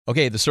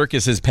Okay, the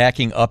circus is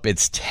packing up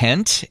its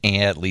tent,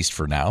 at least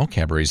for now.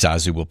 Cabaret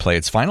Zazou will play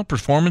its final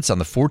performance on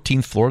the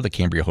 14th floor of the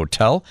Cambria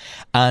Hotel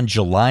on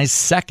July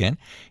 2nd.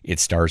 It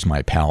stars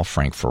my pal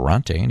Frank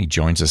Ferrante, and he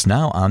joins us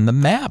now on the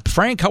map.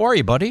 Frank, how are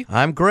you, buddy?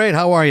 I'm great.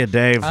 How are you,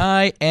 Dave?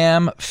 I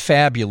am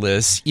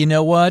fabulous. You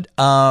know what?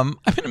 I'm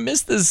going to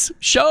miss this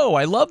show.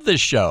 I love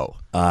this show.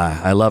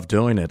 I love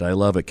doing it. I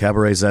love it.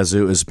 Cabaret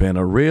Zazou has been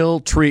a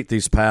real treat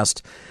these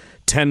past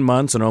 10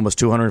 months and almost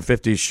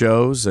 250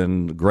 shows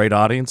and great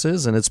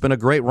audiences, and it's been a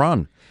great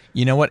run.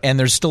 You know what? And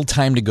there's still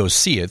time to go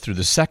see it through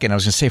the second. I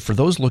was going to say, for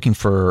those looking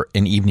for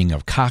an evening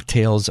of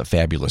cocktails, a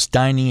fabulous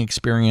dining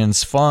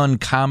experience, fun,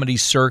 comedy,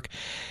 cirque,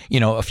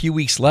 a few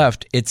weeks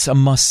left, it's a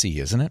must-see,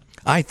 isn't it?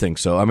 I think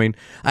so. I mean,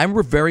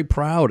 I'm very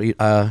proud.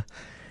 I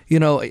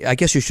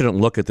guess you shouldn't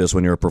look at this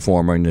when you're a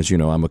performer. And as you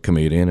know, I'm a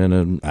comedian and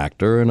an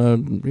actor, and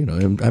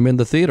I'm in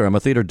the theater. I'm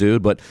a theater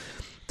dude, but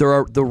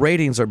the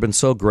ratings have been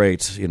so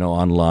great,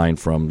 online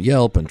from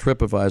Yelp and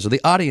TripAdvisor. The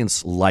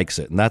audience likes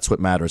it, and that's what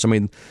matters. I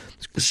mean,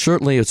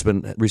 certainly it's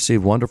been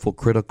received wonderful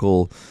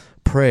critical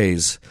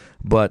praise,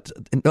 but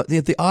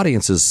the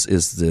audience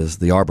is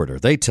the arbiter.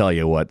 They tell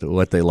you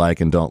what they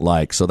like and don't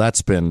like. So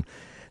that's been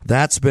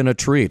a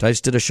treat. I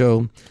just did a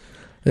show,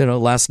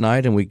 last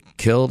night, and we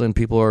killed, and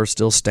people are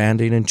still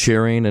standing and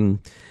cheering, and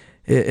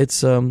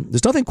it's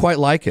there's nothing quite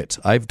like it.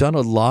 I've done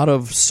a lot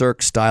of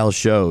cirque style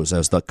shows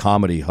as the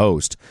comedy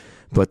host,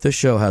 but this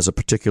show has a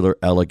particular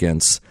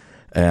elegance,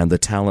 and the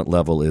talent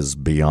level is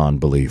beyond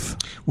belief.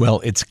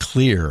 Well, it's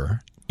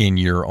clear in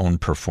your own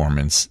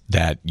performance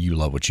that you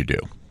love what you do.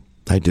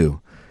 I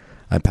do.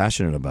 I'm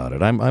passionate about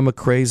it. I'm a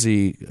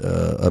crazy,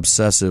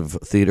 obsessive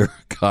theater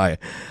guy.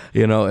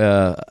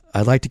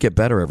 I like to get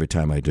better every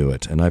time I do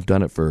it, and I've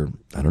done it for,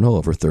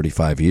 over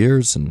 35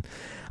 years, and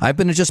I've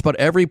been in just about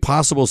every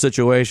possible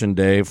situation,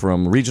 Dave,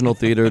 from regional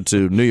theater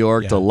to New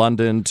York to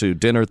London to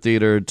dinner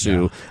theater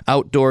to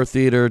outdoor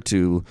theater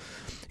to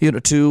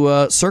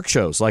cirque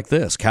shows like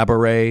this,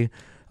 cabaret,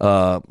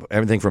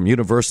 everything from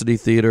university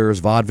theaters,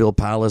 vaudeville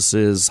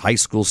palaces, high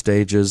school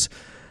stages,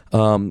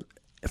 from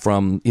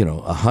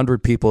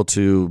 100 people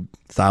to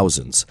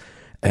thousands,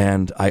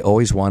 and I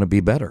always want to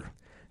be better,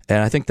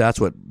 and I think that's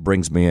what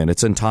brings me in.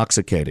 It's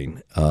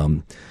intoxicating.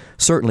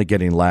 Certainly,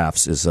 getting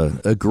laughs is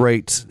a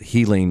great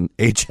healing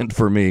agent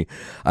for me.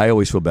 I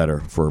always feel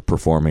better for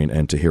performing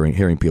and to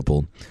hearing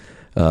people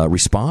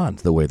respond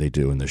the way they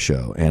do in the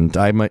show. And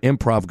I'm an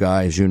improv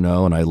guy, as you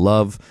know, and I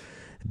love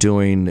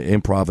doing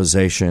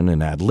improvisation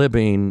and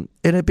ad-libbing,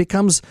 and it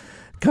becomes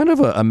kind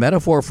of a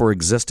metaphor for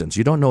existence.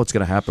 You don't know what's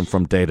going to happen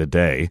from day to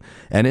day,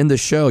 and in the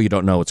show, you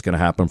don't know what's going to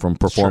happen from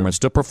performance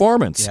to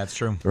performance. Yeah, it's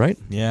true. Right?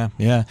 Yeah.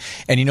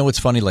 And what's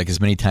funny? Like, as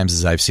many times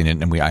as I've seen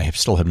it, and I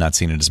still have not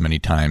seen it as many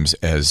times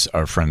as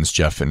our friends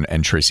Jeff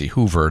and Tracy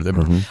Hoover.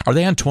 Are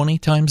they on 20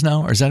 times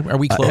now? Or are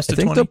we close to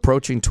 20? I think they're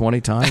approaching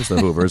 20 times, the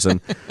Hoovers,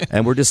 and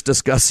we're just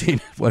discussing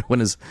when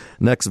his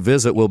next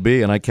visit will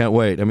be, and I can't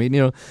wait. I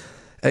mean,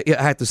 I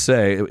have to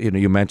say,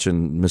 you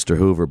mentioned Mr.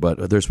 Hoover,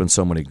 but there's been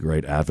so many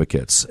great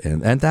advocates,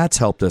 and that's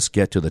helped us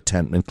get to the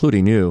 10,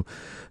 including you,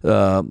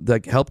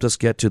 that helped us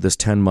get to this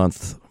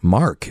 10-month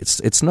mark.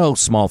 It's no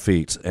small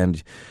feat,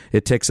 and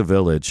it takes a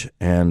village,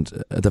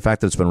 and the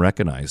fact that it's been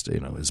recognized,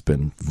 has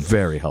been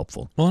very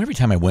helpful. Well, every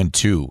time I went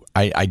too,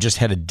 I just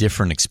had a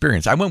different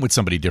experience. I went with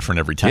somebody different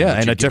every time. Yeah,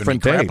 and a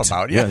different date.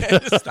 Stop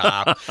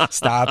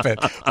it.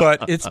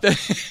 But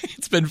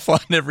it's been fun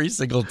every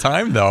single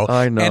time, though.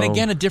 I know. And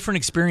again, a different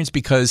experience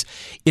because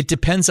it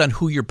depends on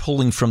who you're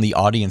pulling from the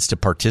audience to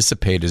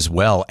participate as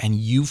well, and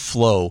you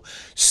flow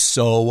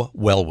so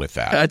well with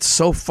that. It's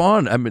so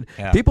fun. I mean,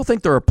 people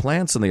think there are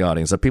plants in the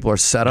audience, that people are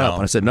set up.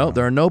 And I said, no,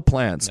 there are no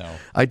plants. No.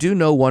 I do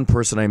know one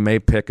person I may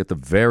pick at the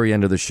very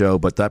end of the show,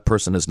 but that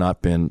person has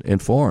not been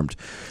informed.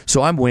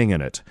 So I'm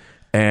winging it.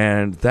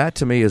 And that,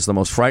 to me, is the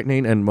most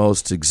frightening and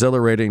most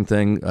exhilarating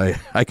thing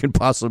I can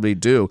possibly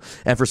do.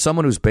 And for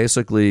someone who's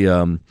basically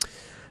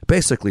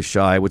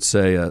shy, I would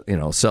say,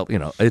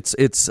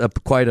 it's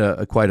quite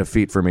a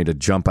feat for me to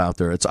jump out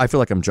there. I feel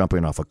like I'm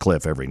jumping off a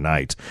cliff every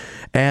night,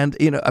 and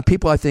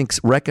people I think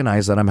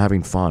recognize that I'm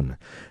having fun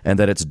and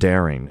that it's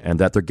daring and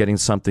that they're getting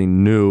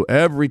something new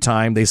every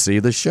time they see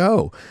the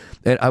show.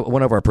 And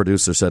one of our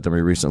producers said to me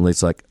recently,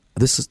 it's like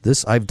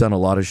this. I've done a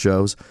lot of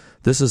shows.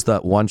 This is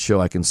that one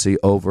show I can see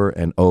over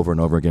and over and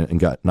over again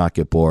and not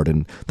get bored.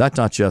 And that's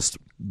not just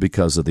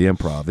because of the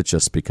improv. It's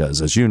just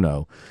because, as you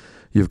know,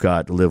 you've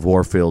got Liv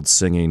Warfield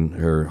singing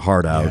her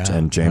heart out,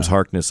 and James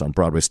Harkness on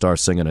Broadway Star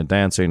singing and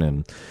dancing,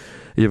 and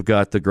you've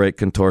got the great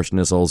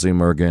contortionist Olsey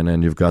Mergen,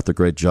 and you've got the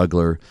great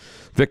juggler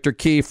Victor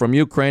Key from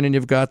Ukraine, and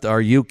you've got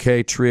our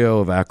UK trio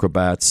of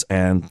acrobats,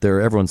 and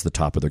everyone's the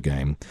top of their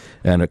game.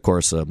 And of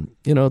course,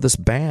 this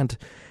band.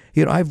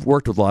 I've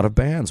worked with a lot of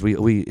bands.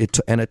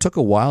 It took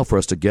a while for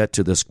us to get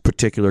to this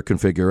particular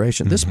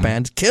configuration. This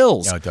band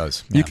kills. Yeah, it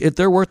does. Yeah.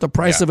 They're worth the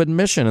price of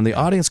admission, and the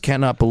audience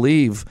cannot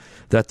believe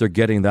that they're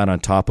getting that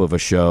on top of a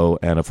show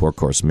and a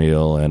four-course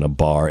meal and a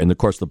bar, and of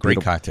course the great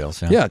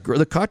cocktails. Yeah,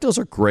 the cocktails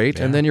are great,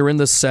 and then you're in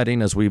this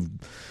setting as we've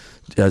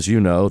as you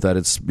know, that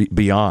it's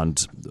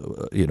beyond,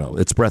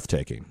 it's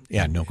breathtaking.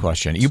 Yeah, no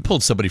question. You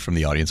pulled somebody from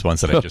the audience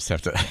once that I just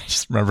have to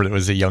just remember. It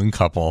was a young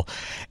couple,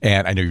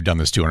 and I know you've done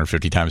this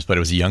 250 times, but it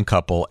was a young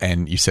couple,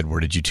 and you said, "Where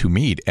did you two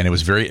meet?" And it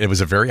was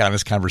a very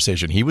honest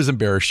conversation. He was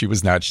embarrassed, she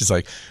was not. She's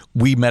like,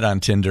 "We met on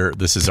Tinder.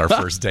 This is our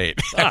first date."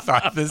 I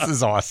thought, this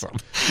is awesome.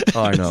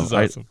 Oh, I know.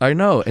 Awesome. I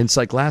know. And it's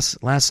like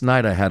last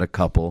night I had a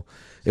couple.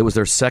 It was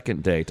their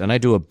second date, and I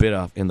do a bit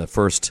of my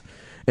first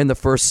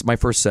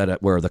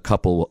set where the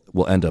couple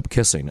will end up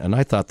kissing, and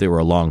I thought they were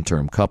a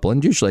long-term couple,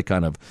 and usually I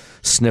kind of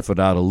sniff it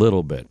out a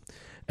little bit.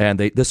 And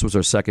this was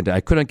their second day.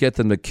 I couldn't get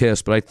them to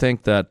kiss, but I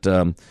think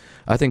that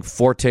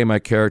Forte, my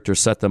character,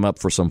 set them up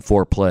for some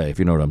foreplay, if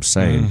you know what I'm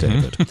saying,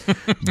 David.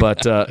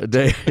 But I've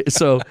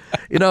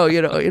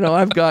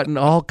gotten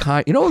all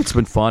kind. It's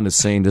been fun is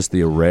seeing just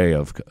the array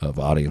of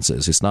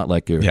audiences. It's not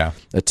like you're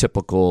a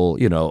typical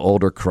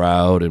older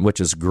crowd, and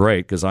which is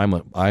great because I'm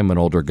an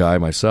older guy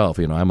myself.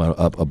 I'm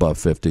up above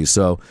 50,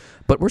 so.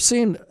 But we're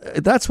seeing,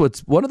 that's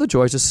what's one of the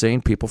joys is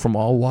seeing people from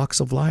all walks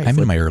of life. I'm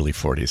in my early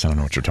 40s. I don't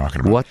know what you're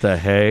talking about. What the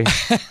hey?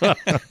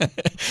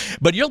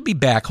 But you'll be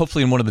back,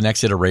 hopefully, in one of the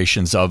next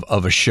iterations of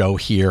a show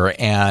here,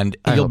 and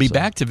you'll be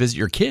back to visit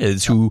your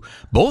kids, who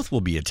both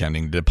will be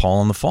attending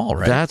DePaul in the fall,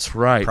 right? That's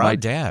right. Proud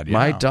dad. Yeah.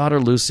 My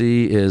daughter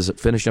Lucy is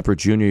finishing up her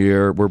junior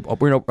year.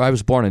 I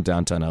was born in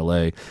downtown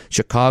L.A.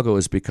 Chicago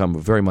has become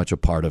very much a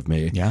part of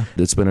me. Yeah.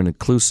 It's been an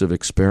inclusive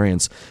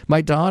experience. My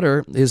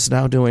daughter is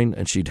now doing,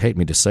 and she'd hate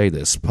me to say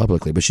this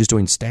publicly, but she's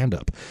doing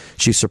stand-up.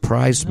 She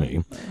surprised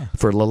me.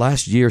 For the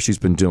last year, she's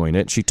been doing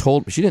it. She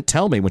didn't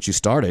tell me when she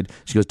started.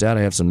 She goes, "Dad,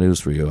 I have some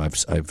news for you.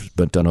 I've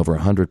done over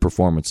 100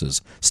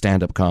 performances,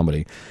 stand-up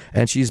comedy."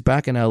 And she's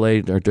back in L.A.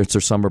 It's her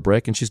summer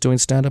break, and she's doing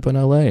stand-up in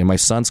L.A. And my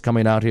son's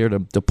coming out here to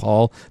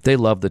DePaul. They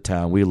love the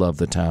town. We love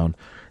the town.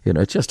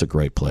 It's just a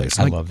great place.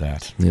 I love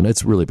that.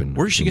 It's really been.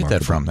 Where did she get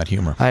that from? That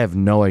humor? I have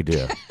no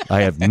idea.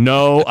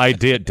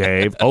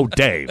 Dave. Oh,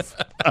 Dave.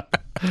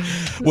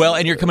 Well,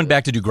 and you're coming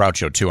back to do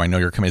Groucho too. I know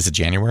you're coming. Is it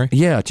January?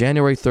 Yeah,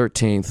 January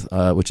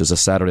 13th, which is a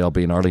Saturday. I'll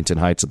be in Arlington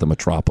Heights at the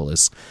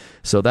Metropolis.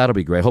 So that'll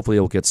be great. Hopefully,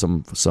 you'll get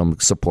some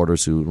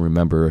supporters who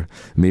remember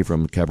me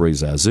from Cabaret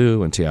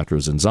Zazou and Teatro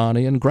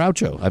Zinzani and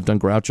Groucho. I've done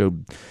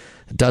Groucho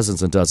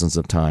dozens and dozens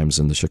of times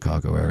in the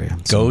Chicago area.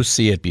 So. Go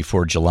see it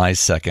before July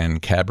 2nd.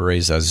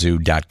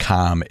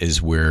 CabaretZazoo.com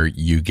is where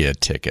you get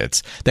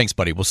tickets. Thanks,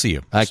 buddy. We'll see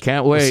you. I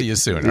can't wait. We'll see you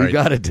soon. You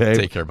got it, Dave.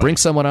 Take care, buddy. Bring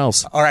someone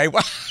else. All right.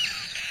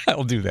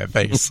 I'll do that.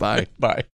 Thanks. Bye. Bye.